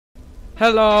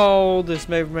Hello, this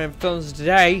Mayfen films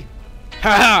today.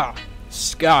 Haha!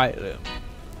 Skahrim.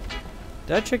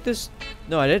 Did I check this?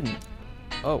 No, I didn't.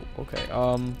 Oh, okay.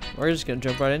 We're just gonna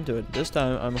jump right into it. This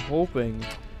time, I'm hoping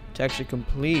to actually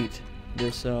complete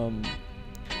this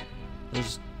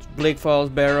this Blake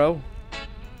Falls Barrow.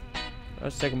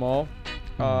 Let's take them all.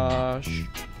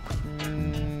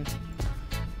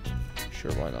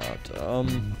 Sure, why not?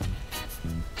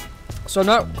 So I'm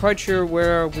not quite sure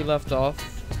where we left off.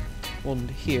 Well,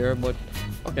 here, but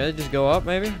okay, let's just go up,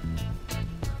 maybe.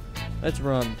 Let's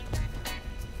run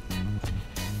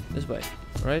this way,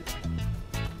 right?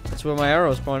 That's where my arrow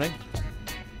is pointing.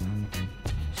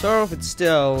 Sorry if it's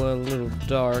still a little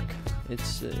dark.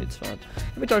 It's fine.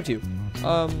 Let me talk to you.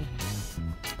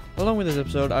 Along with this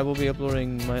episode, I will be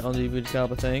uploading my On the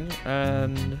Vidkaba thing,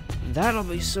 and that'll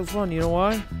be so fun. You know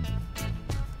why?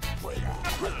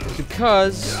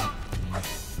 Because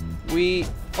we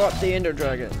fought the Ender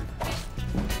Dragon.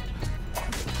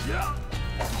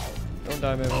 Don't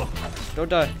die, man. Don't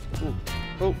die. Ooh.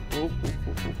 Oh, oh, oh,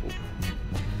 oh, oh, oh.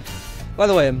 By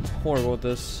the way, I'm horrible at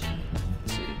this.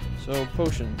 Let's see. So,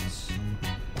 potions.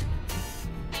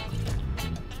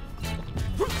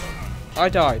 I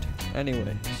died.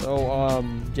 Anyway. So,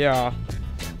 yeah.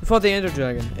 We fought the Ender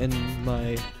Dragon in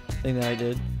my thing that I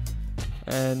did.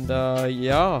 And,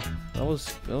 yeah. That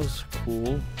was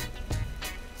cool.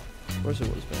 Of course it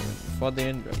was, man. We fought the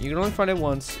Ender Dragon. You can only find it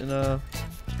once in a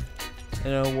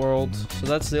world, so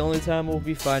that's the only time we'll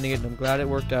be finding it, and I'm glad it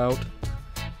worked out.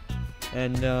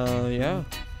 And yeah,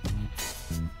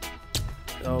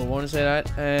 I want to say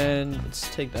that, and let's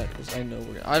take that because I know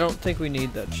I don't think we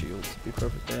need that shield, to be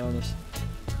perfectly honest.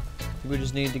 We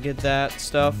just need to get that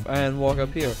stuff and walk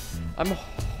up here. I'm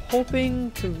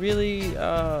hoping to really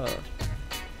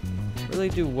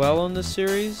do well on this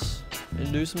series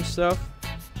and do some stuff.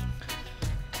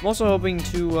 I'm also hoping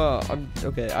to,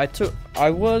 okay,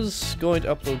 I was going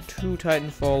to upload 2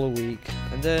 Titanfall a week,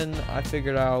 and then I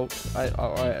figured out,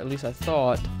 or at least I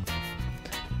thought,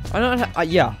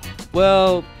 yeah,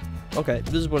 well, okay,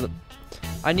 this is what,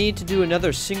 I need to do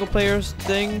another single player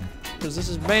thing, because this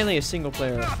is mainly a single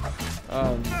player,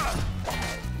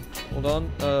 hold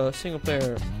on, single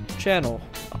player channel,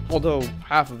 although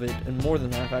half of it, and more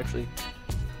than half actually,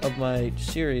 of my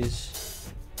series.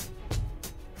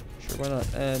 Why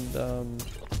not? And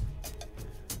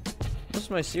most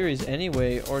of my series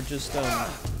anyway, or just or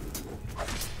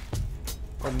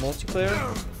multiplayer.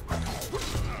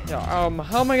 Yeah.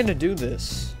 How am I gonna do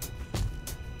this?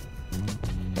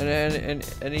 And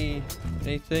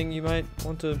anything you might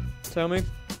want to tell me?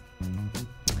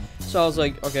 So I was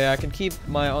like, okay, I can keep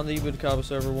my On the Vidkaba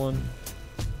server one,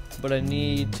 but I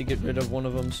need to get rid of one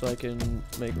of them so I can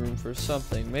make room for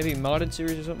something. Maybe modded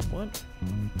series or something. What?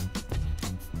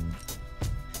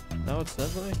 No, it's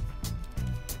definitely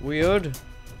weird.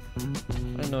 I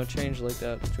didn't know it changed like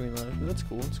that between lines, but that's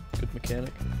cool. It's a good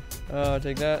mechanic.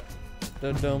 Take that.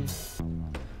 Dum.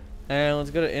 And let's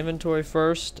go to inventory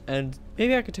first, and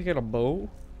maybe I could take out a bow.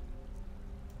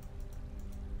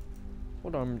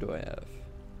 What armor do I have?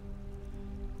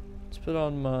 Let's put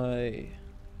on my...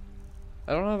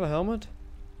 I don't have a helmet?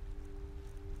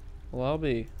 Well, I'll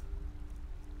be...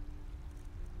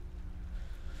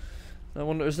 I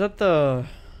wonder, is that the...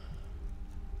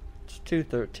 2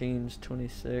 13s,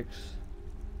 26,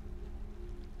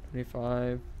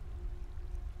 25.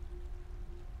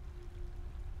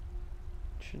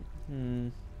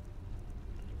 And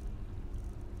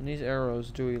these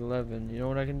arrows do 11. You know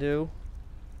what I can do?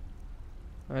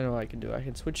 I know what I can do. I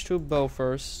can switch to a bow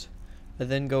first, and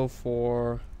then go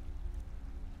for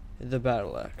the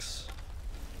battle axe.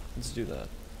 Let's do that.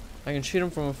 I can shoot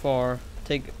him from afar,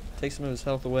 take some of his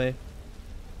health away.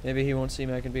 Maybe he won't see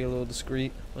me. I can be a little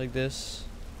discreet like this.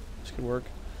 This could work.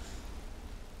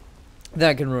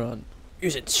 That can run.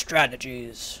 Using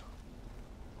strategies.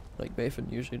 Like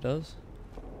Mayfen usually does.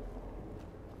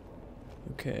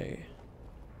 Okay.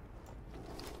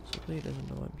 So he doesn't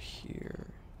know I'm here.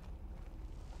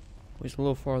 He's a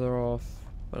little farther off,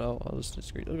 but I'll just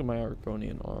discreet. Look at my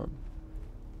Argonian arm.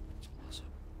 It's awesome.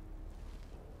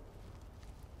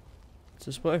 It's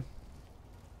this way.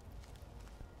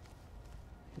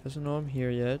 He doesn't know I'm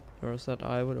here yet, or else that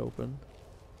eye would open.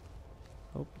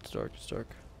 Oh, it's dark, it's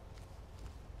dark.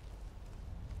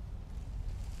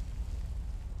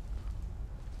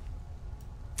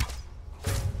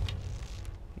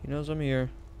 He knows I'm here.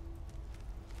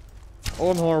 Oh,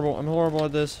 I'm horrible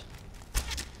at this.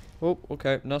 Oh,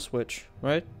 okay, now switch,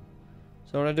 right?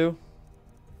 Is that what I do?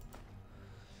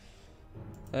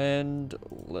 And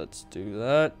let's do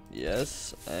that,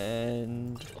 yes,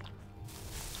 and...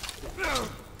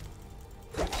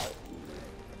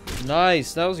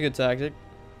 Nice. That was a good tactic.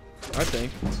 I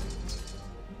think.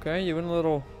 Okay, you went a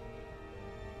little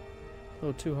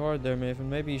too hard there, Mayfen.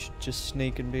 Maybe you should just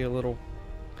sneak and be a little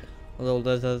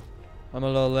leathered. I'm a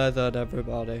little leathered,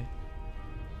 everybody.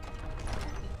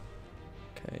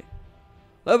 Okay.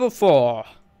 Level 4.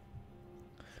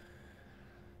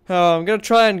 I'm gonna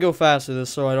try and go faster this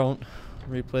so I don't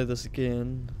replay this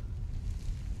again.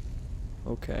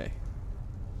 Okay.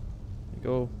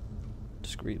 Go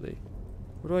discreetly.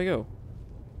 Where do I go?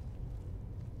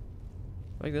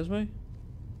 Like this way?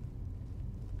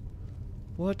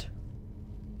 What?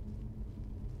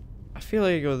 I feel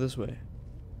like I go this way.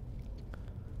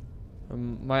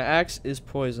 My axe is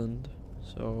poisoned,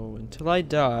 so until I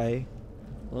die...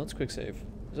 Well, let's quick save.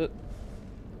 Is it?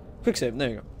 Quick save, there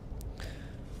you go.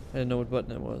 I didn't know what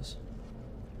button it was.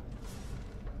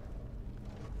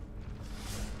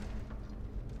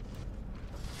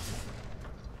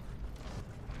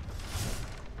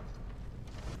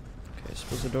 Okay, I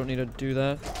suppose I don't need to do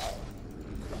that.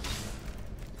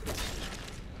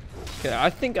 Okay, I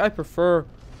think I prefer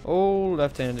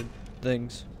left-handed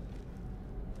things.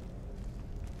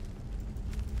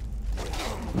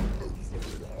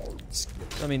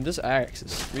 I mean, this axe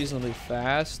is reasonably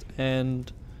fast,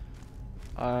 and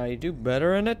I do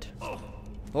better in it.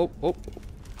 Oh.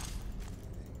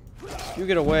 You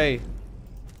get away.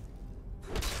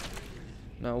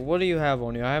 Now, what do you have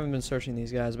on you? I haven't been searching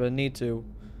these guys, but I need to.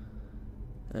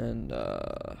 And,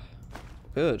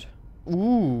 good.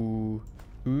 Ooh,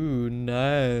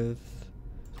 nice.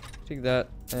 Take that,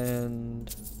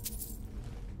 and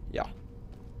yeah.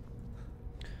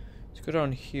 Let's go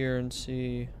down here and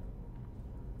see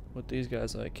what these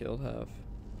guys I killed have.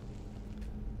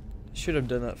 Should have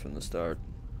done that from the start.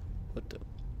 But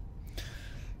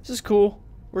this is cool.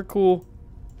 We're cool.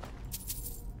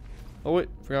 Oh wait,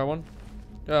 forgot one.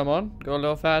 Come on, go a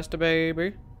little faster,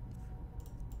 baby.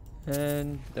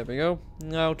 And there we go.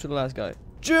 Now to the last guy.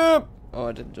 Jump! Oh,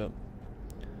 I didn't jump.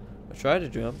 I tried to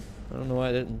jump. I don't know why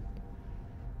I didn't.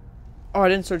 Oh, I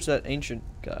didn't search that ancient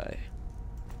guy.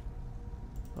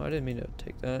 Oh, I didn't mean to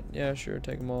take that. Yeah, sure,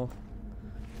 take them all.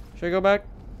 Should I go back?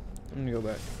 I'm gonna go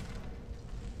back.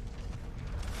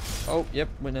 Oh, yep,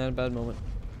 went at a bad moment.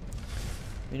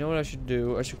 You know what I should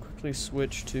do? I should quickly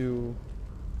switch to...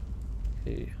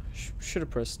 Hey, should have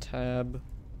pressed tab.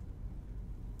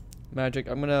 Magic.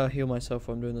 I'm gonna heal myself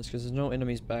while I'm doing this because there's no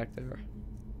enemies back there.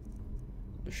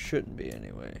 There shouldn't be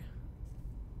anyway.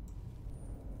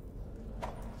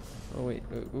 Oh wait,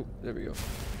 oh, there we go.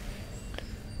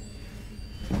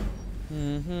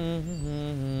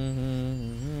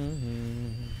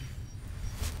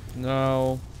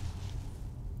 No.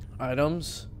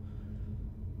 Items.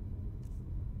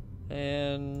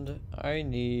 And I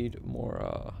need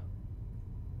more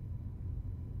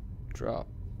drop.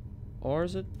 Or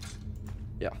is it?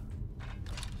 Yeah.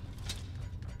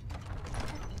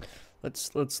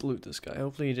 Let's loot this guy.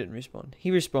 Hopefully he didn't respawn. He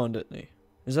respawned, didn't he?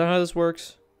 Is that how this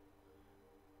works?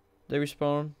 They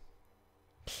respawn?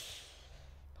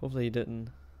 Hopefully he didn't.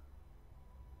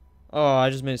 Oh, I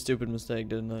just made a stupid mistake,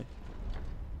 didn't I?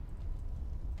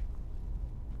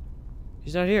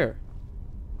 He's not here.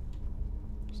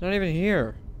 He's not even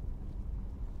here.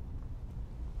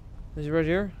 Is he right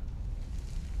here?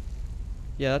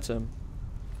 Yeah, that's him.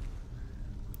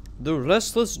 The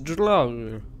Restless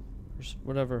Drug.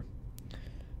 Whatever. Yeah,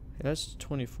 that's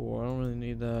 24. I don't really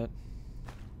need that.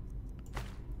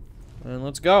 And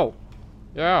let's go.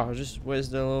 Yeah, I just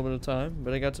wasted a little bit of time,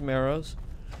 but I got some arrows.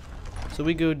 So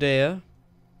we go there.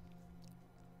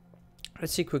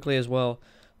 Let's see quickly as well.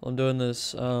 While I'm doing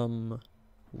this, do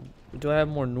I have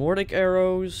more Nordic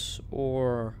arrows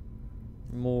or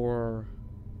more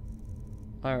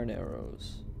iron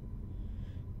arrows?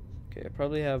 Okay, I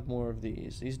probably have more of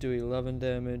these. These do 11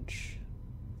 damage.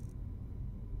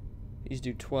 These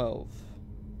do 12.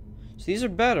 So these are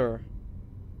better.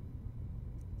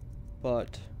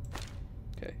 But,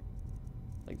 okay.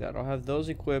 Like that. I'll have those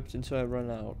equipped until I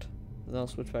run out. Then I'll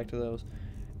switch back to those.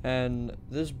 And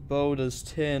this bow does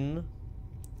 10.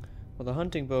 Well, the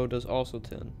hunting bow does also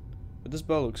 10. But this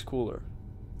bow looks cooler.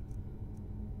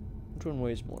 Which one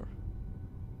weighs more?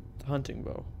 The hunting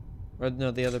bow. Or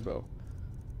no, the other bow.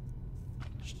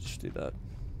 Just do that.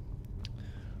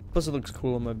 Plus it looks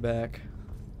cool on my back.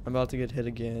 I'm about to get hit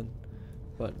again.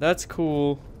 But that's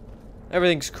cool.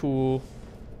 Everything's cool.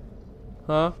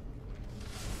 Huh?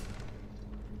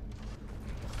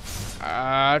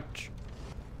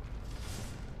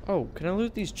 Oh, can I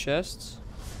loot these chests?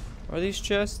 Are these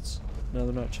chests? No,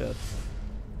 they're not chests.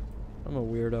 I'm a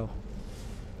weirdo.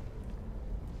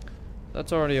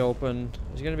 That's already open.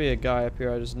 There's gonna be a guy up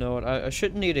here, I just know it. I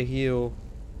shouldn't need a heal.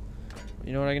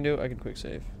 You know what I can do? I can quick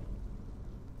save.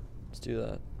 Let's do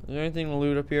that. Is there anything to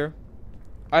loot up here?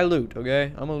 I loot,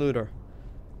 okay? I'm a looter.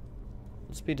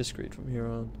 Let's be discreet from here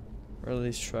on. Or at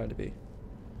least try to be.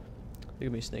 Look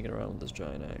at me sneaking around with this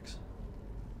giant axe.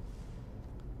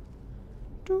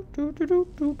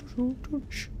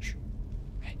 Shh, shh.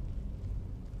 Hey.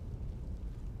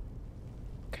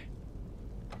 Okay.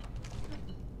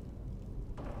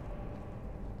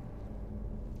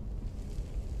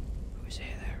 Who's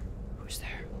there? Who's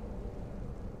there?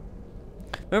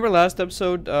 Remember last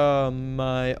episode,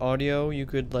 my audio, you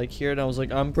could like hear it and I was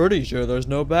like, I'm pretty sure there's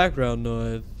no background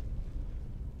noise.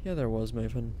 Yeah, there was,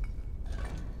 Mayfen.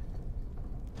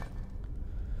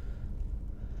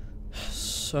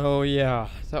 So yeah,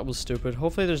 that was stupid.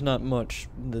 Hopefully there's not much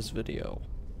in this video.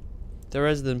 If there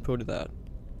is, then put that.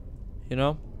 You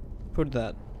know? Put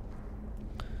that.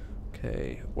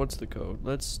 Okay, what's the code?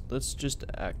 Let's just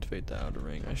activate the outer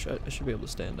ring. I should be able to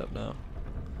stand up now.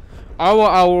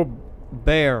 Our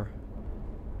bear.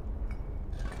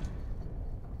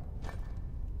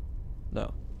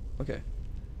 No. Okay.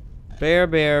 Bear,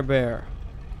 bear, bear.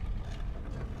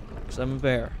 'Cause I'm a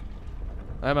bear.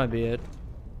 That might be it.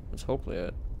 That's hopefully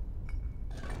it.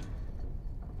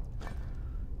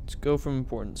 Let's go from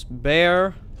importance.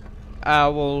 Bear,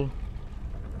 owl,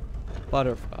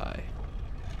 butterfly.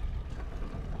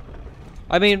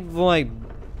 I mean, like,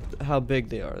 how big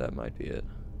they are, that might be it.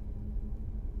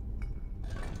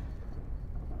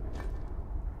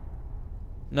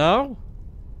 No?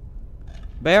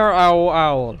 Bear, owl,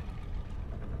 owl.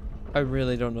 I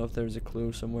really don't know if there's a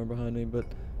clue somewhere behind me, but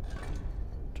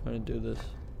I'm trying to do this.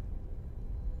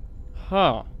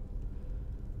 Huh.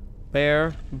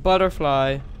 Bear,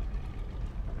 butterfly,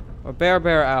 or bear,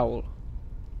 bear, owl.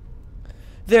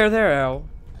 There, owl.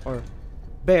 Or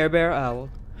bear, bear, owl.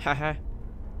 Haha.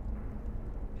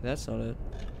 That's not it.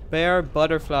 Bear,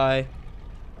 butterfly,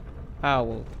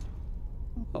 owl.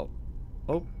 Oh.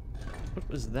 Oh. What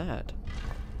was that?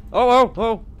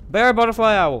 Oh. Bear,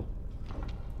 butterfly, owl.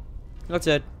 That's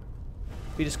it.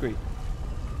 Be discreet.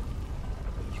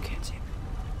 You can't see me.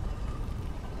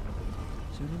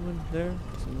 Is anyone there?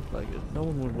 Doesn't look like it. No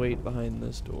one would wait behind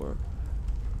this door.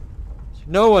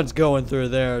 No one's going through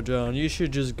there, John. You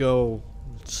should just go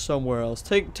somewhere else.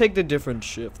 Take the different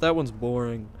shift. That one's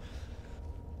boring.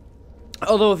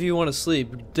 Although if you want to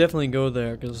sleep, definitely go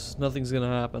there, because nothing's gonna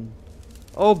happen.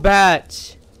 Oh,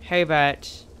 bat! Hey, bat.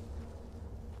 Is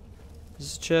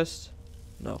this a chest?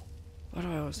 No. Why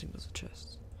do I always think there's a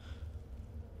chest?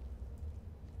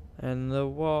 And the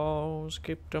walls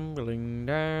keep tumbling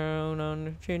down on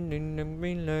the chin in the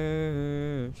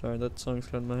below. Sorry, that song's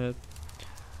got in my head.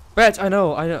 Bats! I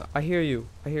know. I hear you.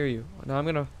 Now I'm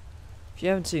gonna... If you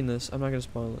haven't seen this, I'm not gonna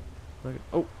spoil it.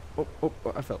 Oh,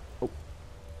 I fell. Oh.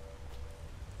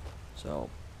 So...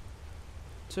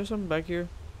 Is there something back here?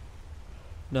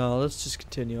 No, let's just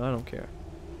continue. I don't care.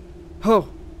 Oh!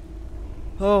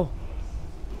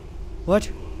 What?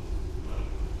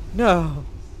 No!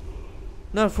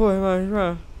 Not for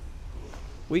my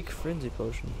weak frenzy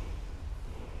potion.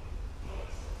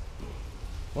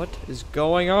 What is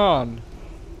going on?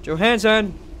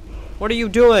 Johansson! What are you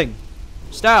doing?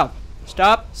 Stop!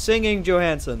 Stop singing,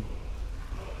 Johansson!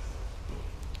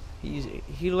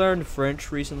 He learned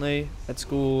French recently at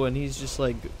school, and he's just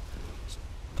like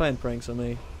playing pranks on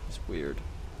me. It's weird.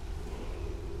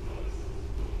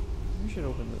 We should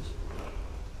open this.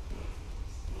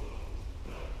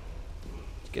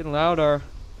 It's getting louder.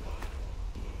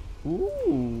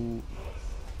 Ooh.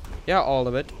 Yeah, all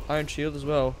of it. Iron shield as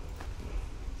well.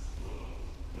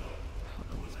 I don't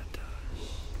know what that does.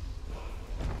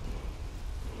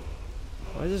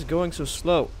 Why is this going so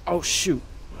slow? Oh, shoot.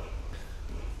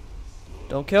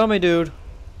 Don't kill me, dude.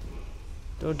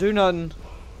 Don't do nothing.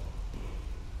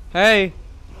 Hey.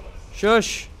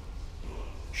 Shush.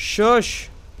 Shush.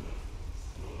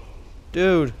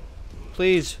 Dude.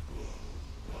 Please.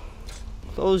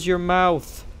 Close your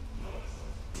mouth.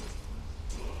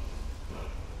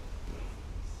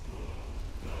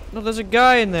 No, there's a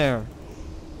guy in there.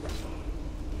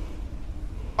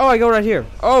 Oh, I go right here.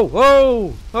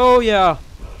 Oh, yeah.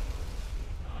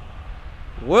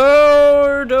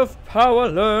 Word of power,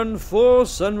 learn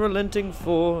force, unrelenting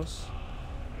force.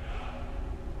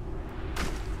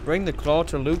 Bring the claw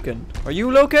to Lucan. Are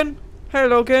you Lucan? Hey,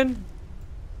 Lucan.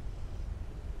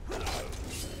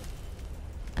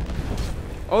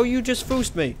 Oh, you just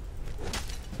foosed me.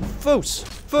 Foos.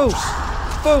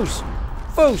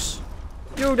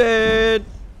 You dead.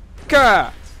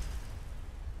 Ka.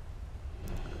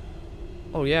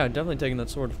 Oh yeah, definitely taking that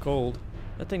sword of cold.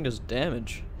 That thing does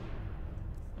damage.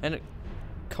 And it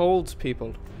colds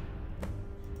people.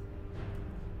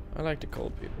 I like the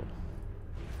cold people.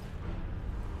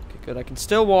 Okay, good. I can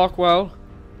still walk well.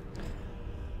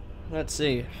 Let's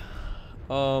see.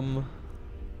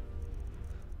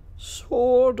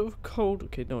 Sword of cold.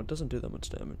 Okay, no, it doesn't do that much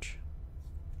damage.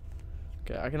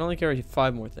 Okay, I can only carry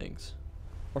 5 more things.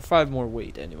 Or 5 more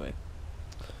weight, anyway.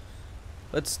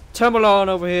 Let's tumble on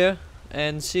over here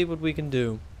and see what we can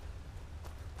do.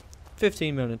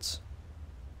 15 minutes.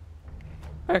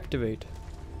 Activate.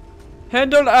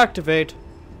 Handle activate.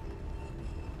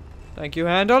 Thank you,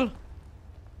 handle.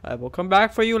 I will come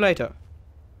back for you later.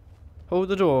 Hold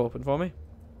the door open for me.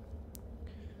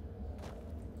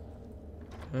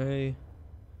 Okay.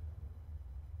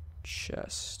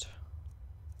 Chest.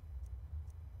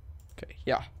 Okay,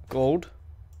 yeah. Gold.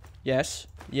 Yes.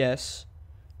 Yes.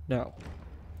 No.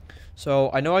 So,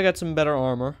 I know I got some better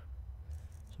armor.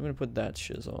 So, I'm gonna put that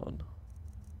shiz on.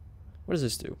 What does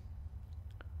this do?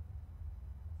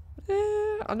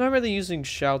 I'm not really using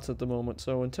shouts at the moment,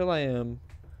 so until I am,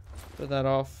 put that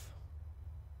off.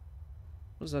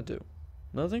 What does that do?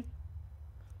 Nothing?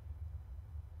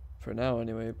 For now,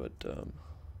 anyway, but,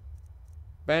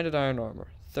 banded iron armor,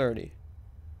 30.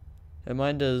 And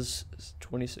mine does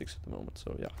 26 at the moment,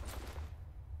 so yeah.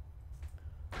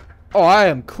 Oh, I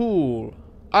am cool.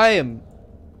 I am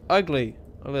ugly,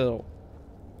 a little.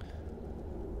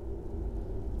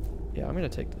 Yeah, I'm gonna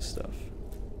take this stuff.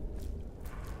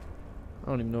 I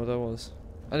don't even know what that was.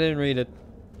 I didn't read it.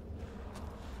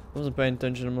 I wasn't paying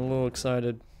attention. I'm a little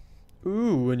excited.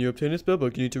 Ooh, when you obtain a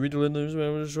spellbook, you need to read the letters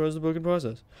that destroys the book in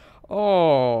process.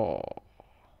 Oh,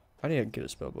 I need to get a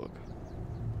spellbook.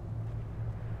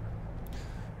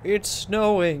 It's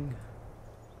snowing.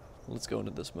 Let's go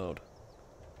into this mode.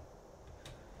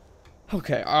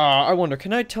 Okay, I wonder,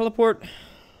 can I teleport?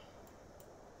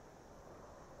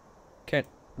 Can't.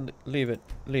 Leave it.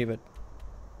 Leave it.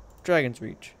 Dragon's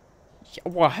Reach. Yeah,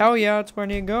 well, hell yeah, that's where I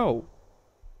need to go.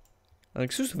 An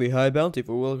exclusively high bounty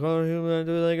for will call human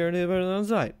to like our neighbor on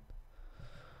site.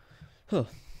 Huh.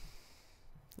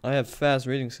 I have fast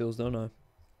reading skills, don't I?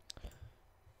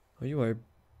 Oh, you are a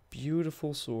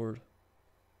beautiful sword.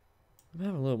 I'm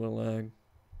having a little bit of lag.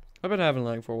 I've been having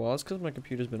lag for a while. It's because my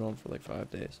computer's been on for like 5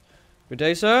 days. Good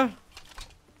day, sir.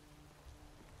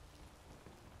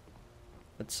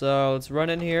 Let's run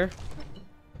in here.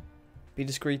 Be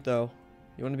discreet, though.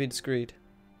 You want to be discreet.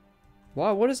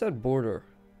 Wow, what is that border?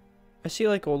 I see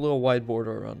like a little white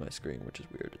border around my screen, which is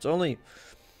weird. It's only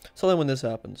when this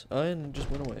happens. And it just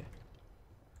went away.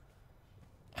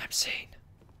 I'm seen.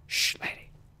 Shh, lady.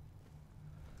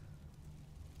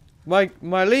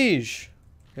 My liege.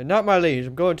 Okay, not my liege.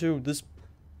 I'm going to this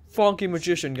funky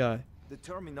magician guy. The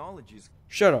terminology is...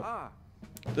 Shut up.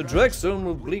 The Dragstone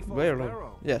will bleak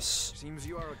barrel. Yes. Seems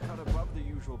you are a cut above the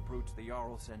usual brutes the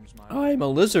Jarl sends my... I'm a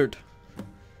lizard.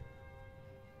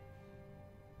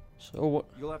 So what?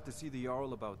 You'll have to see the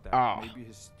Jarl about that. Ah. Maybe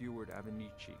his steward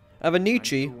Avenici.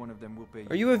 Avenici? Sure one of them will pay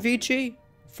Are you a Vici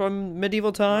from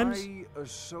medieval times? My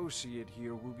associate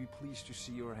here will be pleased to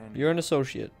see your hand. You're an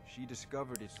associate. She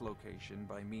discovered its location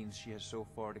by means she has so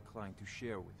far declined to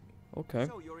share with me. Okay.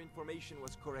 So your information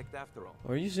was correct after all.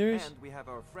 Are you serious? And we have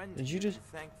our friend Did you here just to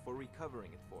thank for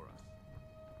recovering it for us.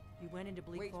 You went into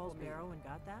Bleak Falls Barrow and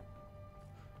got that?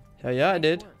 Hell yeah, I Nice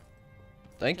did. work.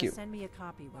 Thank you. Just send me a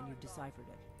copy when you've deciphered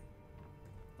it.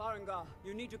 Farengar,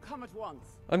 you need to come at once.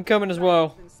 I'm coming as A well.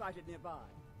 dragon's been sighted nearby.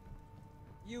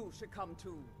 You should come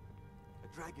too.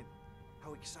 A dragon?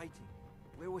 How exciting.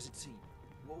 Where was it seen?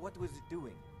 What was it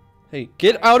doing? Hey,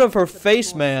 get out of her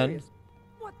face, man.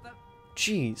 What the?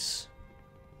 Jeez.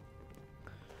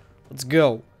 Let's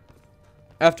go.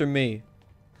 After me.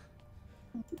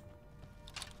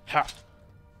 Ha.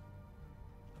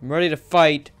 I'm ready to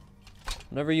fight.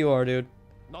 Whenever you are, dude.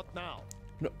 Not now.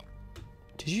 No.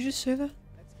 Did you just say that?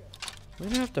 Let's go. Am I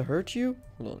gonna have to hurt you?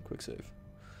 Hold on, quick save.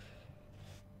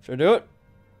 Should I do it?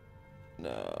 Nah,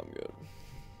 I'm good.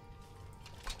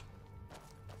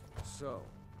 So,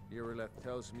 Irileth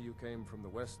tells me you came from the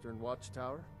Western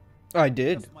Watchtower? I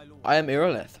did. Yes, my lord. I am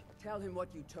Irileth. Tell him what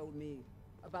you told me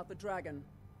about the dragon.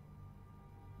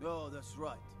 Oh, that's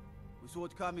right. We saw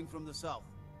it coming from the south.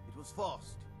 It was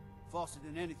fast. Faster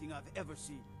than anything I've ever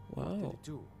seen. What did Wow. it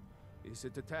do? Is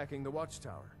it attacking the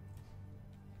Watchtower?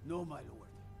 No, my lord.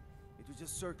 It was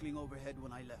just circling overhead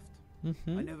when I left. I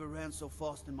Mm-hmm. never ran so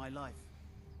fast in my life.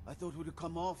 I thought it would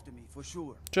come after me, for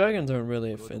sure. Dragons aren't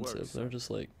really Good work, offensive. son. They're just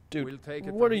like, We'll dude, take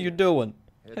it what from are you here. doing?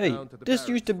 Head Hey, down to the this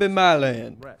used to barracks be for my some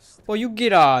land. rest. Well, you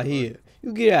get out of here.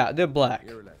 You get out. They're black.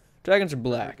 Irileth, Dragons are better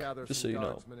black. gather Just so some you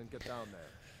know. guardsmen and get down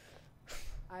there.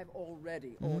 I've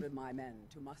already ordered my men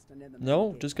to muster near the main No,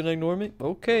 gate. just gonna ignore me?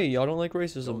 Okay, y'all don't like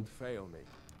racism. Don't fail me.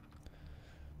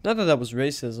 Not that that was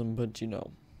racism, but you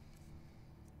know.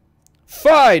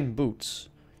 Fine boots,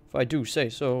 if I do say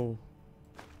so.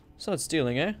 It's not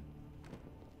stealing, eh?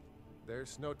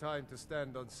 There's no time to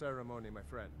stand on ceremony, my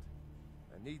friend.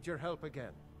 I need your help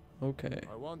again. Okay.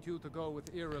 I want you to go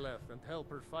with Irileth and help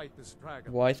her fight this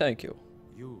dragon. Why, thank you.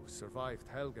 You survived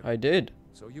Helgen. I did.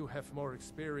 So you have more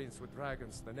experience with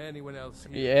dragons than anyone else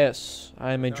here. Yes,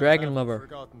 I am a And I dragon haven't lover.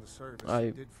 forgotten the service I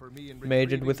you did for me in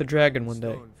mated with a retrieving dragon one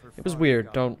day. stone for It was Fire weird.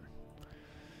 God. Don't.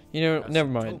 You know, As never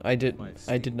a mind. token I of didn't. my I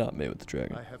esteem, did not mate with the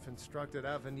dragon. I have instructed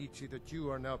Avenici that you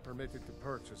are now permitted to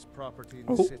purchase property in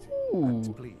the city. Ooh.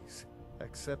 And please,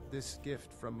 accept this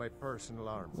gift from my personal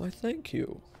army. Why, thank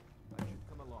you. I should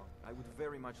come along. I would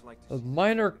very much like to A see.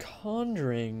 minor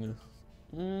conjuring.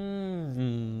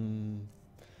 Doesn't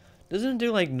it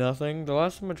do like nothing? The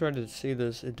last time I tried to see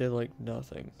this, it did like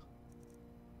nothing.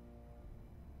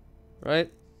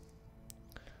 Right?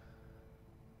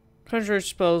 Conjure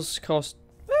spells cost.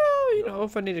 Well, you know,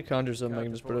 if I need to conjure something, I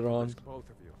can just put it on. Both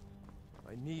of you.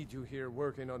 I need you here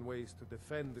working on ways to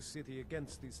defend the city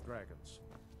against these dragons.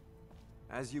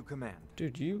 As you command.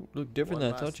 Dude, you look different One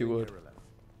than I thought last you thing, would. Irileth.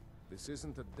 This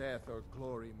isn't a death or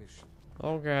glory mission.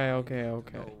 Okay, I okay, need you to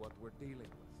okay. know what we're dealing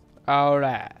with.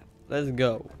 Alright, let's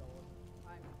go.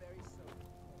 I'm very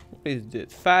sorry. What is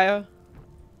this? Fire?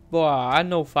 Boy, I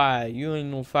know fire. You ain't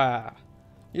no fire.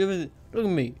 You ever, look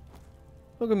at me.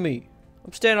 Look at me.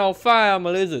 I'm standing on fire, I'm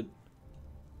a lizard.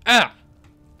 Ah!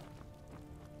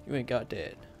 You ain't got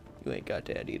that. You ain't got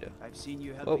that either. I've seen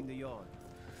you helping the yard.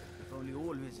 If only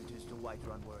all visitors to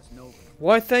Whiterun were as noble.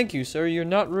 Why, thank you, sir. You're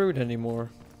not rude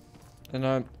anymore. And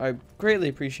I greatly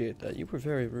appreciate that. You were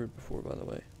very rude before, by the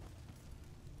way.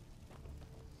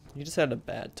 You just had a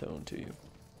bad tone to you.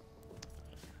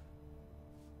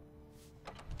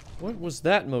 What was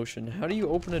that motion? How do you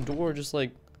open a door just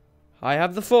like... I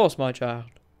have the force, my child.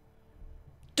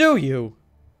 Do you?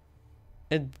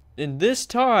 And in this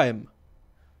time?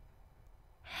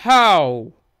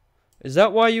 How? Is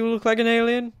that why you look like an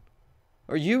alien?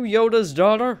 Are you Yoda's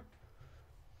daughter?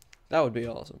 That would be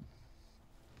awesome.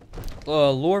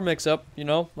 Lore mix up, you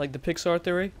know, like the Pixar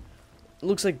theory. It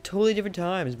looks like totally different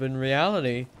times, but in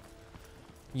reality,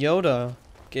 Yoda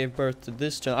gave birth to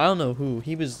this child. I don't know who.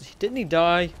 Didn't he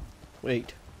die?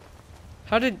 Wait.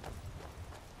 How did...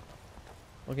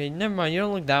 Okay, never mind. You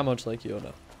don't look that much like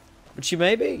Yoda. But she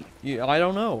may be. I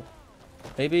don't know.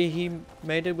 Maybe he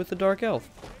made it with the Dark Elf.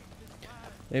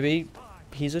 Maybe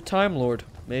he's a Time Lord.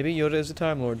 Maybe Yoda is a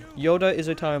Time Lord. Yoda is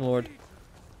a Time Lord.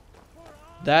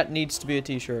 That needs to be a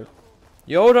t-shirt.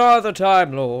 Yoda the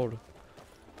Time Lord.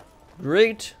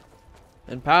 Great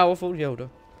and powerful Yoda.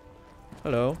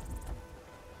 Hello.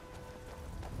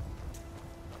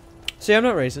 See, I'm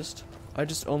not racist. I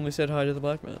just only said hi to the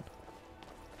black man.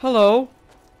 Hello.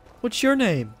 What's your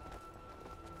name?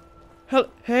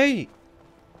 Hey.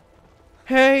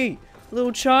 Hey,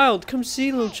 little child. Come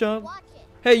see, little child.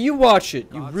 Hey, you watch it,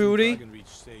 you Rudy.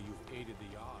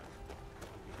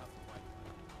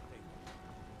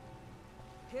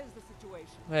 Here's the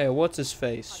situation. Hey, what's his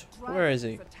face? A Where is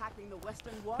he? dragon attacking the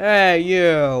western wall. Hey,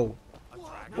 you.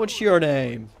 What's your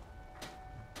name?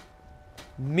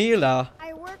 Mila.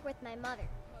 I work with my mother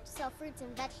to sell fruits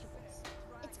and vegetables.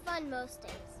 It's fun most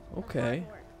days. but Okay.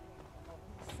 hard work.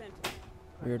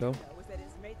 Weirdo.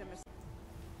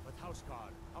 But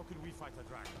Houseguard, how can we fight a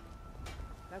dragon?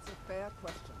 That's a fair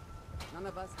question. None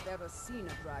of us have ever seen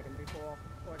a dragon before,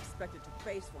 or expected to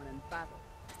face one in battle.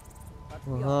 But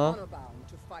we are honor-bound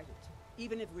to fight it,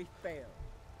 even if we fail.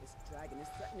 This dragon is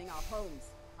threatening our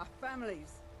homes, our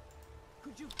families.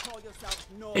 Could you call yourself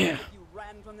normal if you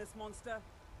ran from this monster?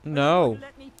 No.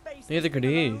 Let me face Neither this could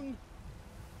thing he. alone?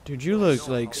 Dude, you look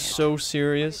like so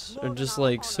serious or just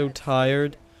like so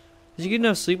tired. Did you get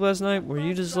enough sleep last night? Were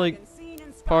you just like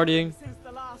partying?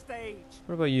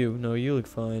 What about you? No, you look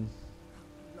fine.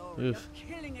 Ugh.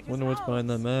 Wonder what's behind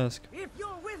that mask. If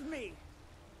you're with me,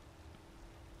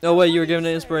 Oh wait, you were giving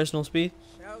an inspirational speech?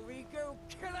 shall we go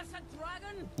kill us a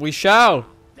dragon? We shall!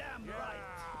 Damn right.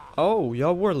 Oh,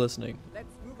 y'all were listening.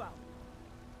 Let's move out.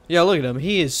 Yeah, look at him.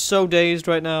 He is so dazed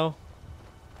right now.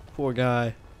 Poor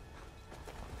guy.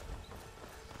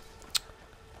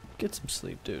 Get some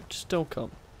sleep, dude. Just don't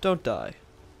come. Don't die.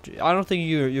 I don't think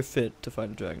you're fit to fight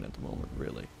a dragon at the moment,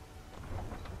 really.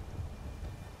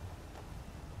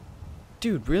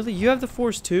 Dude, really? You have the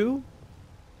Force too?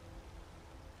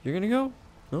 You're gonna go?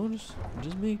 No,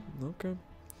 just me. Okay.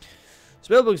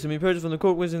 Spellbooks to be purchased from the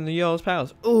court wizard in the Jarl's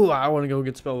Palace. Ooh, I want to go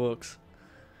get spellbooks.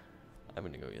 I'm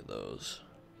gonna go get those.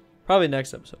 Probably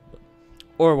next episode.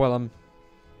 Or while I'm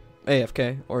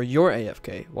AFK. Or you're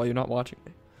AFK while you're not watching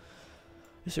me.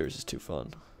 This series is too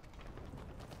fun.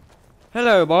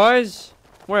 Hello, boys.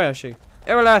 Where is she?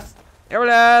 Irileth!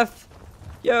 Irileth!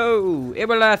 Yo,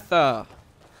 Ibalatha.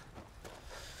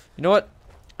 You know what?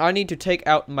 I need to take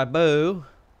out my bow.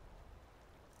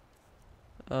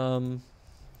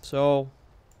 So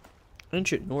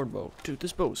ancient Nord bow. Dude,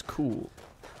 this bow is cool.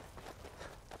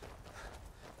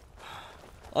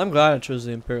 I'm glad I chose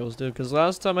the Imperials, dude, because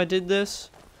last time I did this,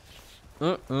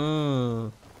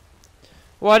 well,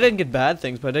 I didn't get bad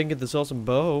things, but I didn't get this awesome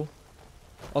bow.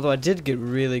 Although I did get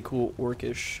really cool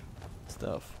orcish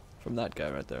stuff from that guy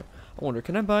right there. I wonder,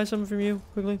 can I buy something from you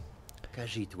quickly?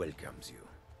 Khajiit welcomes you,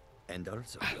 and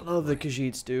also. I love the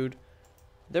Khajiits, dude.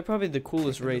 They're probably the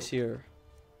coolest race here.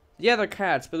 Yeah, they're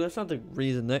cats, but that's not the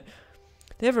reason. They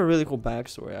have a really cool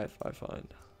backstory, I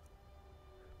find.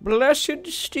 Blessed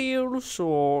steel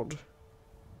sword.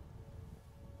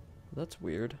 That's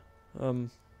weird. Oh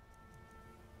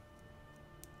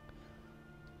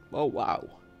wow.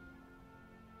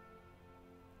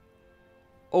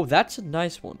 Oh, that's a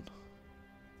nice one.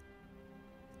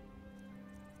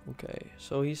 Okay,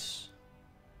 so he's...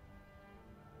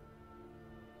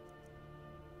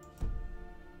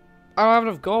 I don't have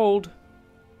enough gold.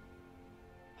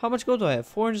 How much gold do I have?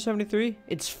 473?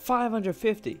 It's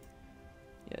 550.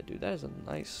 Yeah, dude, that is a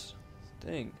nice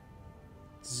thing.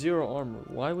 0 armor.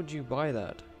 Why would you buy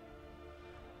that?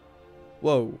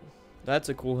 Whoa, that's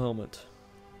a cool helmet.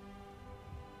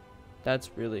 That's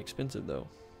really expensive, though.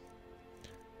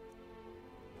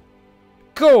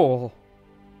 Cool!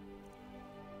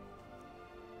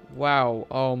 Wow,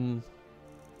 well,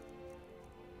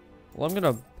 I'm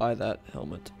gonna buy that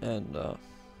helmet and,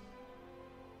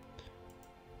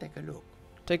 Take a look.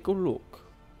 take a look.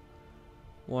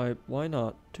 Why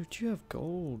not? Dude, you have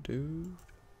gold, dude.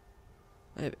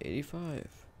 I have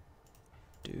 85.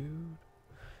 Dude.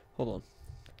 Hold on.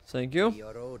 Thank you.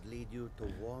 Your road lead you to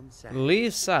warm sand. Lee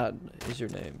Sad is your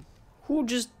name. Who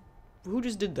just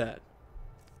did that?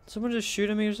 Someone just shoot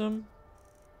at me or something?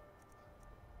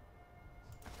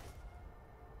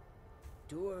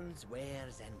 Tools,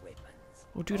 wares, and weapons.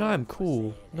 Oh, dude, I am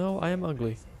cool. No, I am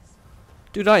ugly.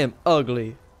 Dude, I am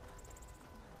ugly.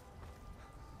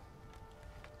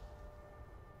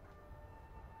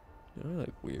 Dude, I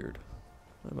like weird.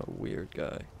 I'm a weird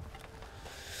guy.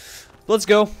 Let's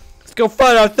go. Let's go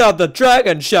fight outside the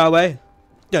dragon, shall we?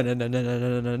 Dragon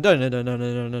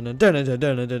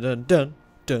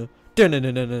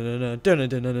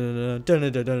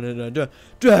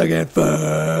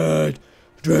fight!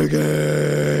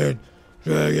 Dragon!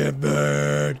 Dragon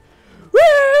bird!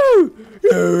 Woo!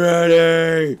 You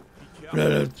ready?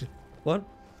 What?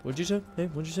 What'd you say? Hey,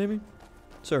 what'd you say to me?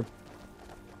 Sir.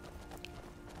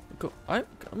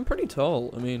 I'm pretty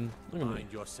tall. I mean, look at me.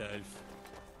 Mind yourself.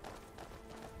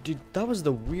 Dude, that was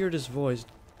the weirdest voice.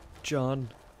 Jonathan.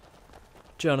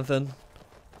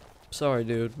 Sorry,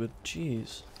 dude, but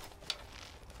jeez.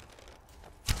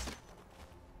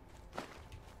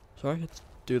 Sorry, let's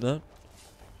do that.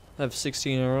 I have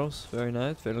 16 arrows. Very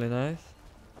nice, fairly nice.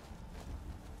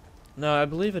 Now, I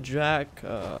believe a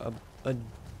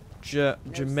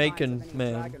Jamaican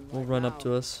man will run up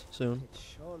to us soon. It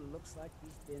sure looks like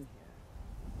he's been here.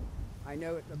 I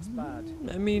know it looks bad.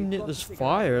 I mean, it was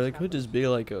fire. It could just be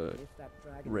like a If that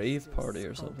dragon rave still party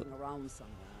or skulking something. around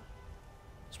somewhere.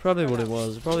 It's probably what it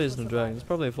was. It probably isn't a dragon. It's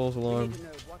probably a false We alarm. need to know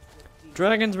what the deal-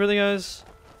 Dragons, really, guys?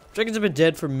 Dragons have been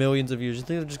dead for millions of years. You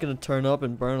think they're just gonna turn up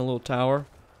and burn a little tower?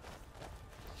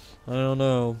 I don't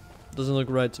know. Doesn't look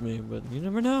right to me, but you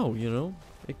never know, you know?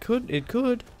 It could. It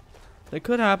could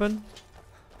happen.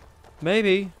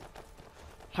 Maybe.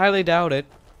 Highly doubt it.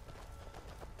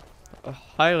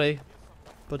 Highly.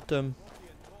 But,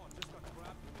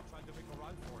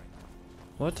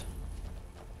 what?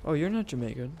 Oh, you're not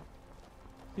Jamaican.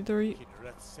 Neither are you.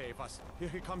 Let's save us. Here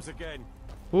he comes again.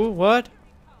 Who? What?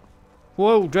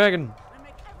 Whoa, dragon.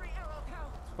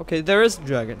 Okay, there is a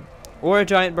dragon. Or a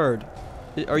giant bird.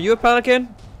 Are you a pelican?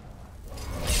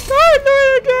 I'm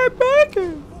not a giant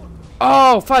pelican.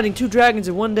 Oh, fighting 2 dragons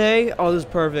in one day? Oh, this is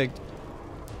perfect.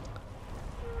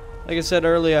 Like I said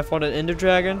earlier, I fought an ender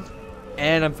dragon.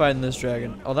 And I'm fighting this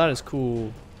dragon. Oh, that is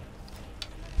cool.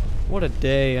 What a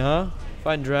day, huh?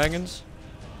 Fighting dragons.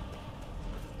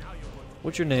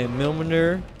 What's your name?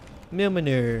 Milmaner?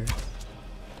 Milmaner.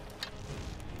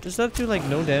 Does that do like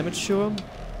no damage to him?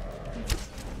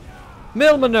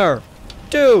 Milmaner!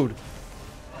 Dude!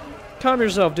 Calm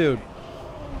yourself, dude.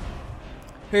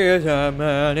 Here's our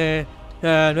money,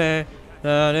 money,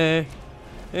 money.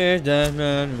 Here's that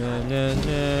money,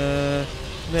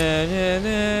 money,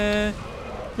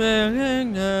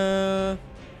 money,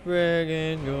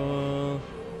 friggin' gold,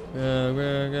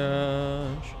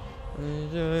 gosh.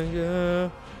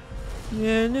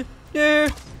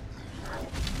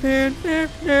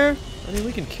 I mean,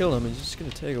 we can kill him. It's just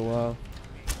gonna take a while.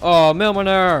 Oh,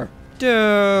 Milmoner!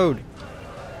 Dude!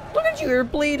 Look at you, you're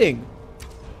bleeding!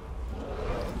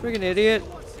 Freaking idiot.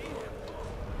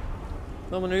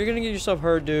 Milmoner, you're gonna get yourself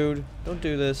hurt, dude. Don't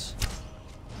do this.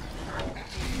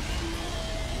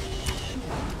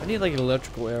 I need like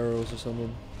electrical arrows or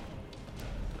something.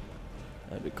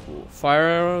 That'd be cool. Fire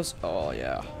arrows? Oh,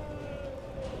 yeah.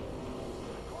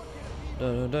 Da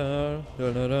da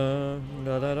da da da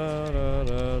da da da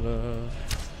da da.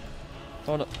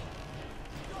 Oh no.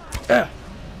 Ah.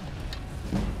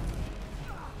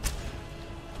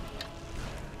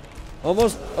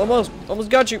 Almost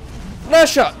got you.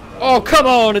 Last shot. Oh, come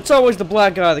on. It's always the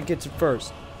black guy that gets it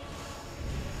first.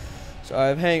 So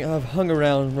I've hung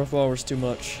around rough hours too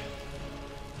much.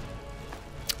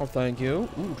 Oh, thank you.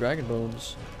 Ooh, dragon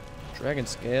bones. Dragon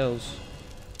scales.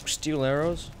 Steel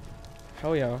arrows.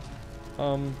 Hell yeah.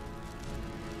 Nah.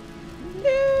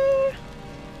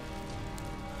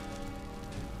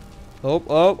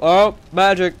 Oh,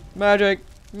 magic.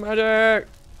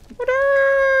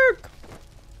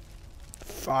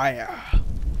 Fire.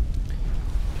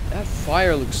 That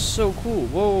fire looks so cool.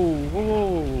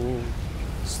 Whoa.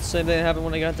 It's the same thing that happened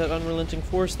when I got that unrelenting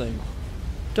force thing.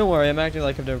 Don't worry, I'm acting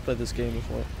like I've never played this game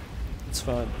before. It's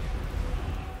fine.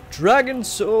 Dragon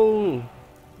Soul!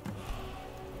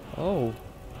 Oh.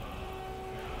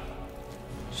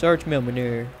 Search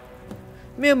Milmoner.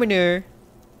 Milmoner!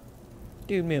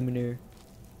 Dude, Milmoner.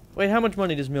 Wait, how much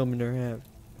money does Milmoner have?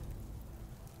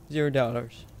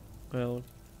 $0. Well,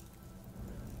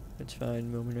 it's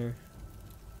fine, Milmoner.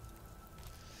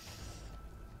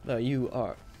 No, you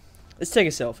are. Let's take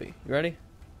a selfie. You ready?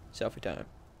 Selfie time.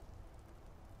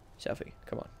 Selfie.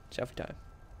 Come on. Selfie time.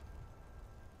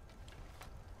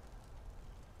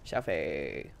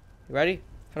 Selfie. You ready?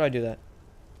 How do I do that?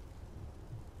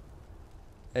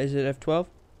 Is it F12?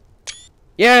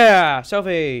 Yeah!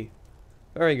 Selfie!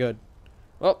 Very good.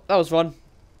 Well, that was fun.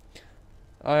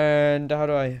 And how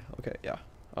do I... Okay, yeah.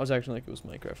 I was acting like it was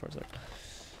Minecraft for a second.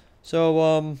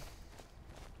 So,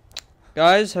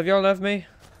 guys, have y'all left me?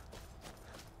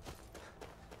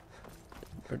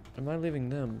 Or am I leaving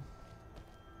them?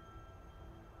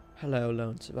 Hello,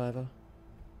 lone survivor.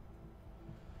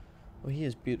 Well, he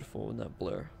is beautiful in that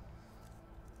blur.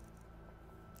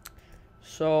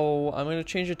 So, I'm going to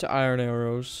change it to iron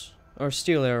arrows. Or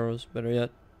steel arrows, better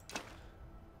yet.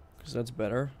 Because that's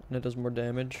better. And it does more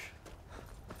damage.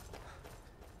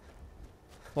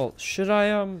 Well, should I,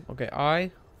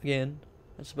 okay, again.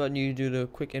 That's the button you do the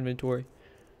quick inventory.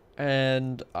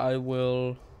 And I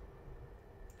will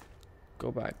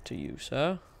go back to you,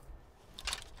 sir.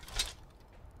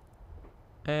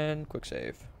 And quick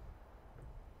save.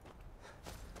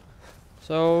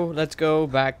 So let's go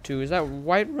back to, is that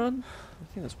Whiterun? I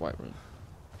think that's Whiterun.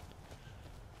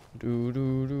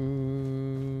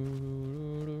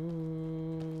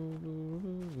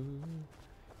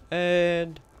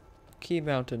 And Key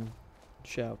Mountain.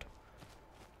 Shout.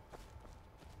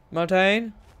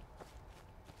 Mountain?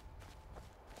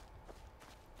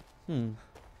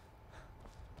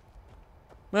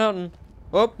 Mountain.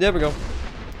 Oh, there we go.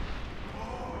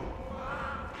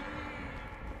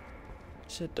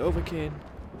 Said Dovahkiin.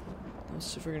 That's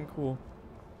so freaking cool.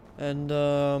 And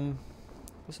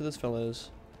let's see who this fella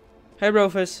is. Hey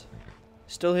Rufus.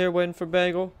 Still here waiting for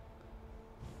Bagel?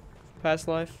 Past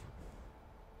life?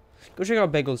 Go check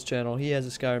out Bagel's channel. He has a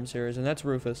Skahrim series, and that's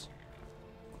Rufus.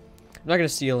 I'm not gonna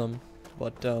steal him,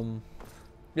 but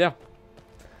yeah.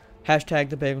 Hashtag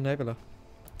the Bagel Nebula.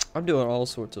 I'm doing all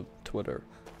sorts of Twitter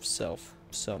shit.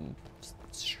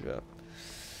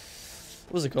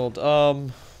 What was it called?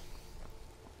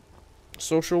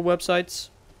 Social websites,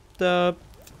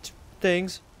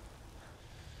 things.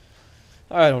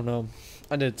 I don't know.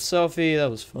 I did selfie.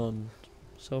 That was fun.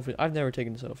 Selfie. I've never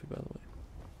taken a selfie, by the way.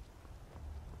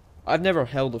 I've never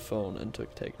held a phone and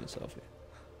taken a selfie.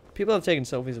 People have taken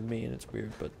selfies of me, and it's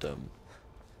weird. But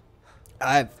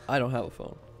I don't have a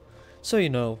phone. So you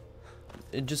know,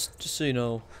 just so you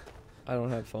know, I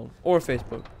don't have a phone or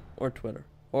Facebook or Twitter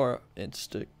or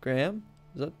Instagram.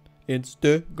 Is that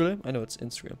Instagram? I know it's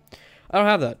Instagram. I don't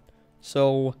have that.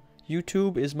 So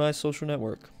YouTube is my social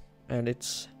network, and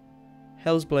it's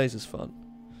hell's blazes fun.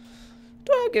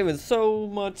 Don't give it so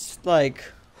much like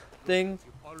thing.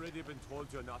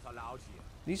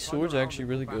 These swords are actually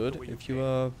really good if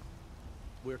you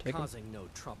We're causing no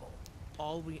trouble.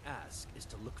 All we ask is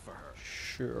to look for her.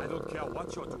 Sure. I don't care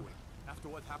what you're doing. After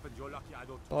what happened, you're lucky I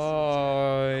don't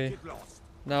Bye.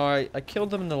 Now I killed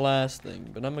them in the last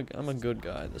thing, but I'm a good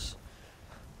guy.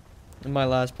 In my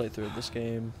last playthrough of this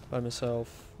game by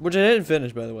myself, which I didn't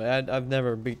finish, by the way. I've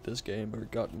never beat this game or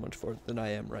gotten much further than I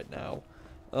am right now,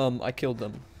 I killed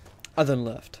them. I then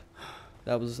left.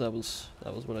 That was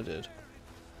what I did.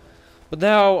 But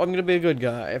now I'm gonna be a good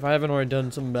guy if I haven't already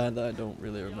done something bad that I don't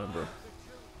really remember.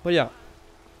 But yeah.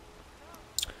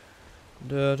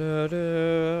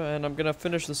 And I'm gonna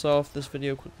finish this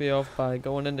video quickly off by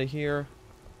going into here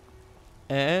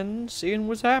and seeing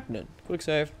what's happening. Quick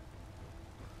save.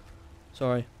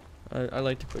 Sorry, I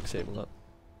like to quick save a lot.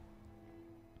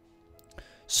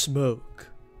 Smoke,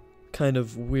 kind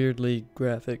of weirdly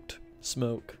graphic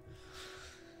smoke.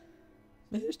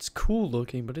 It's cool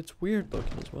looking, but it's weird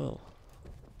looking as well.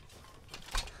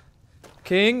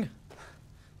 King,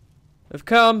 I've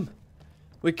come.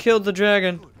 We killed the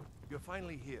dragon. Good. You're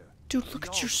finally here. Dude, look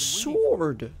at your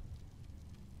sword.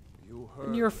 You heard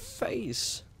In your us.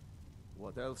 face.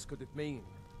 What else could it mean?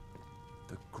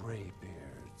 The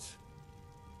Greybeards.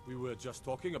 We were just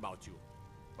talking about you.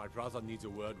 My brother needs a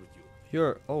word with you.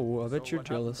 Oh, I bet So you're what happened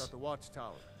jealous. at the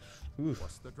watchtower? Oof.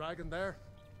 Was the dragon there?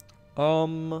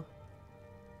 I'm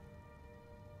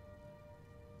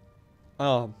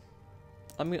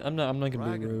not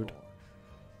gonna be rude. Dragonborn.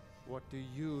 What do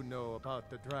you know about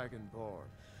the Dragonborn?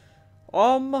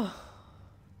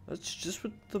 That's just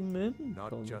what the men Not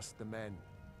told me. just the men.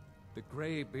 The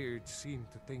Greybeards seem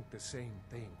to think the same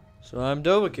thing. So I'm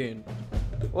Dovahkiin.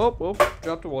 Whoop, whoop,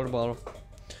 dropped a water bottle.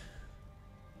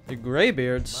 The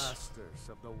Greybeards. Masters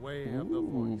of the way of the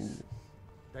voice.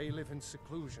 They live in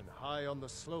seclusion, high on the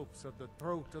slopes of the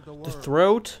throat of the world. The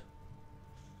throat?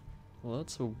 Well,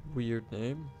 that's a weird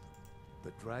name.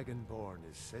 The Dragonborn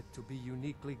is said to be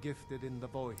uniquely gifted in the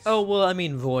voice. Oh, well, I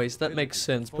mean voice. That makes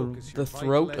sense, but the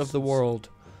throat of the world.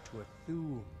 Into a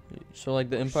thum. So like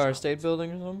the Empire State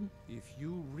Building or something? If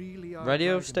you really are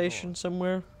Radio Dragonborn, station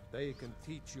somewhere? they can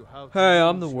teach you how to Hey,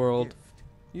 I'm use the your world. gift.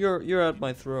 You're at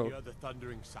my throat. Hear the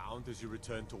thundering sound as you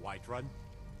return to Whiterun?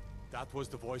 That was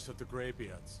the voice of the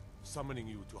Greybeards, summoning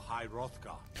you to High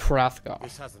Hrothgar. Hrothgar.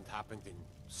 This hasn't happened in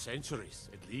centuries,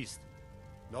 at least.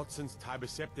 Not since Tiber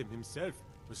Septim himself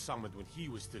was summoned when he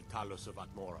was still Talos of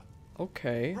Atmora.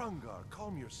 Okay. Rungar,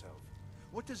 calm yourself.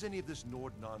 What does any of this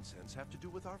Nord nonsense have to do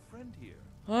with our friend here?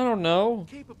 I don't know.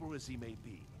 Capable as he may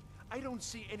be, I don't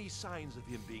see any signs of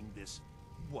him being this,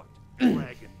 what,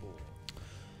 Dragonborn.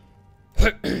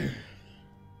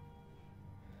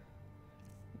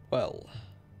 Well,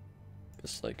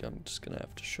 guess like I'm just gonna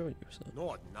have to show you something.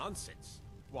 Nord nonsense.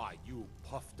 Why, you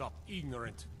puffed up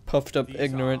ignorant. Puffed up These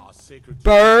ignorant are sacred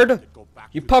bird. texts that go back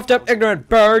You to puffed up thousands ignorant of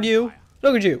bird. years. You.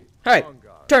 Look at you. Hey,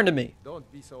 Rungar, turn to me.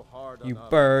 Don't be so hard You on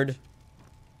bird.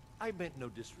 I meant no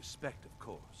disrespect, of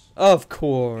course. Of It's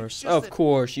course. just Of that-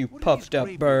 course, you what do puffed these up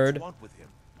Greybeards bird. want with him?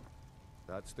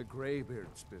 That's the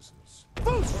Greybeard's business.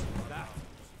 That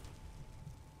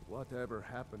Whatever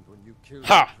happened when you killed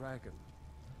Ha! the dragon,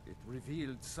 it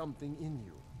revealed something in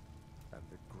you, and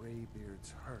the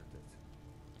Greybeards heard it.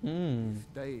 Hmm.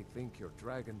 If they think you're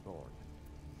Dragonborn,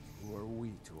 who are we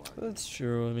to argue? That's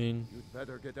true. I mean, You'd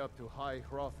better get up to High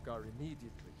Hrothgar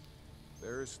immediately.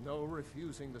 There's no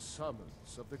refusing the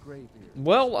summons of the Greybeard.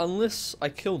 well, unless I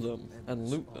kill them and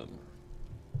loot them.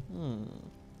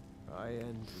 I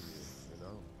envy you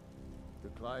know. To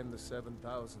climb the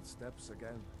 7,000 steps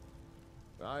again.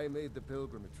 I made the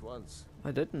pilgrimage once.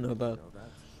 I didn't know You about. know that?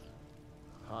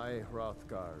 High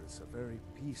Hrothgar is a very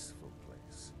peaceful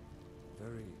place.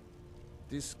 Very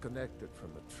disconnected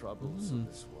from the troubles of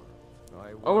this world.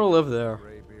 I wanna live there.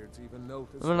 Greybeards even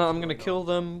notice I'm what's gonna going kill on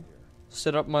them, here.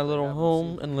 set up my They little haven't home,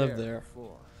 seemed to and live care there.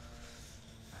 before.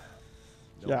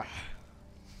 No. Yeah.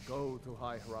 Go to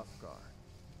High Hrothgar.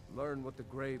 Learn what the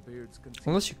Greybeards can teach.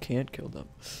 Unless you can't kill them.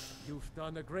 You've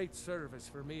done a great service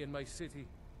for me and my city,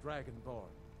 Dragonborn.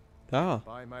 Ah,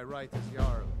 By my right as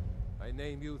Jarl, I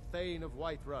name you Thane of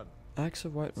Whiterun. Axe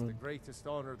of It's the Whiterun. greatest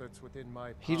honor that's within my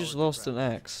power. He just to lost an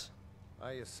grant. axe.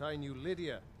 I assign you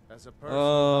Lydia as a personal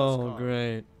Oh, houseguard,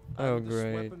 great. Oh, and this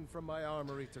great. weapon from my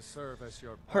armory to serve as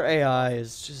your Her AI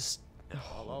is just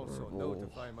I'll also horrible.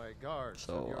 notify my guards of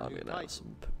So your I'm new gonna have title.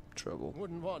 some trouble.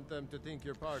 Wouldn't want them to think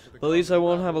you're part of the But at least I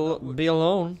won't common have rabble that be would.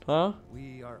 alone, huh?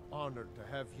 We are honored to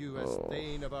have you as Oh.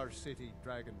 Thane of our city,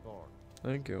 Dragonborn.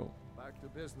 Thank you. Back to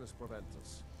business,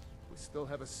 Proventus. We still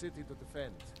have a city to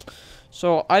defend.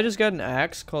 So I just got an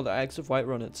axe called the Axe of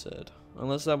Whiterun. It said,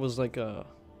 unless that was like a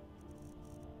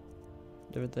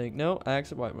different thing. No,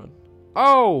 Axe of Whiterun.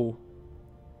 Oh,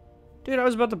 dude, I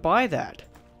was about to buy that.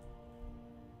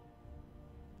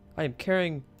 I am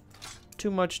carrying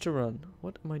too much to run.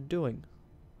 What am I doing?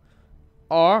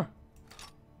 R.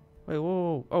 Wait, whoa,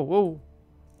 whoa, oh, whoa,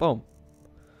 boom.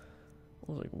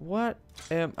 I was like, what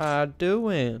am I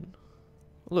doing?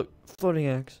 Look, floating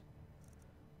axe.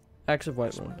 Axe of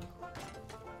Whiterun.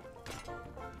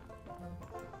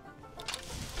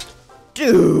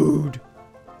 Dude!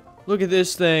 Look at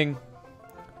this thing.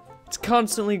 It's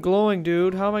constantly glowing,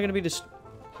 dude. How am I gonna be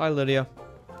Hi, Lydia.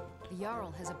 The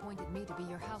Jarl has appointed me to be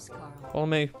your housecarl. Follow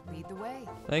me. Lead the way.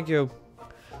 Thank you.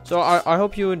 So I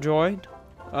hope you enjoyed.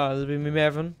 This will be me,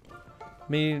 Mayfen.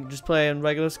 Me just playing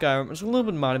regular Skyrim. It's a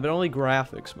little bit modded, but only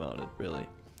graphics modded, really.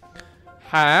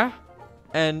 Hi.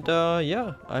 And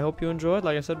yeah, I hope you enjoyed.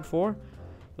 Like I said before,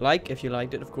 like if you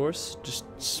liked it, of course. Just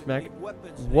smack.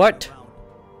 What?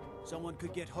 Someone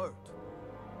could get hurt.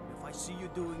 If I see you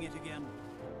doing it again,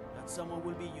 that someone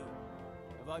will be you.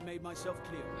 Have I made myself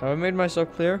clear? Have I made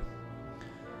myself clear?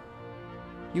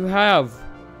 You have.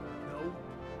 No?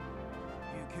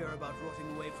 You care about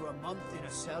rotting away for a month in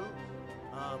a cell?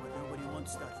 Ah, but nobody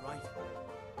wants that, right?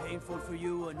 Painful for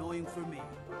you, annoying for me.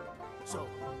 So,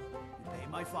 you pay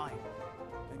my fine.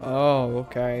 Oh,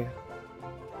 okay.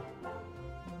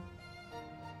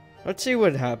 Let's see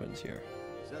what happens here.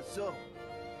 Is that so?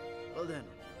 Well then,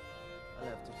 I'll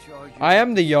have to charge you. I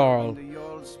am the Jarl. The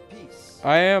Jarl's peace.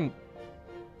 I am.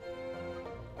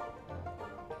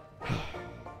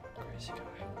 Crazy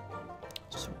guy.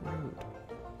 So rude.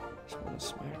 Just want to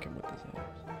smack him with his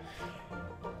axe.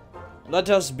 Let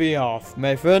us be off,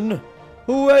 Mayfen.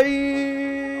 Hooray!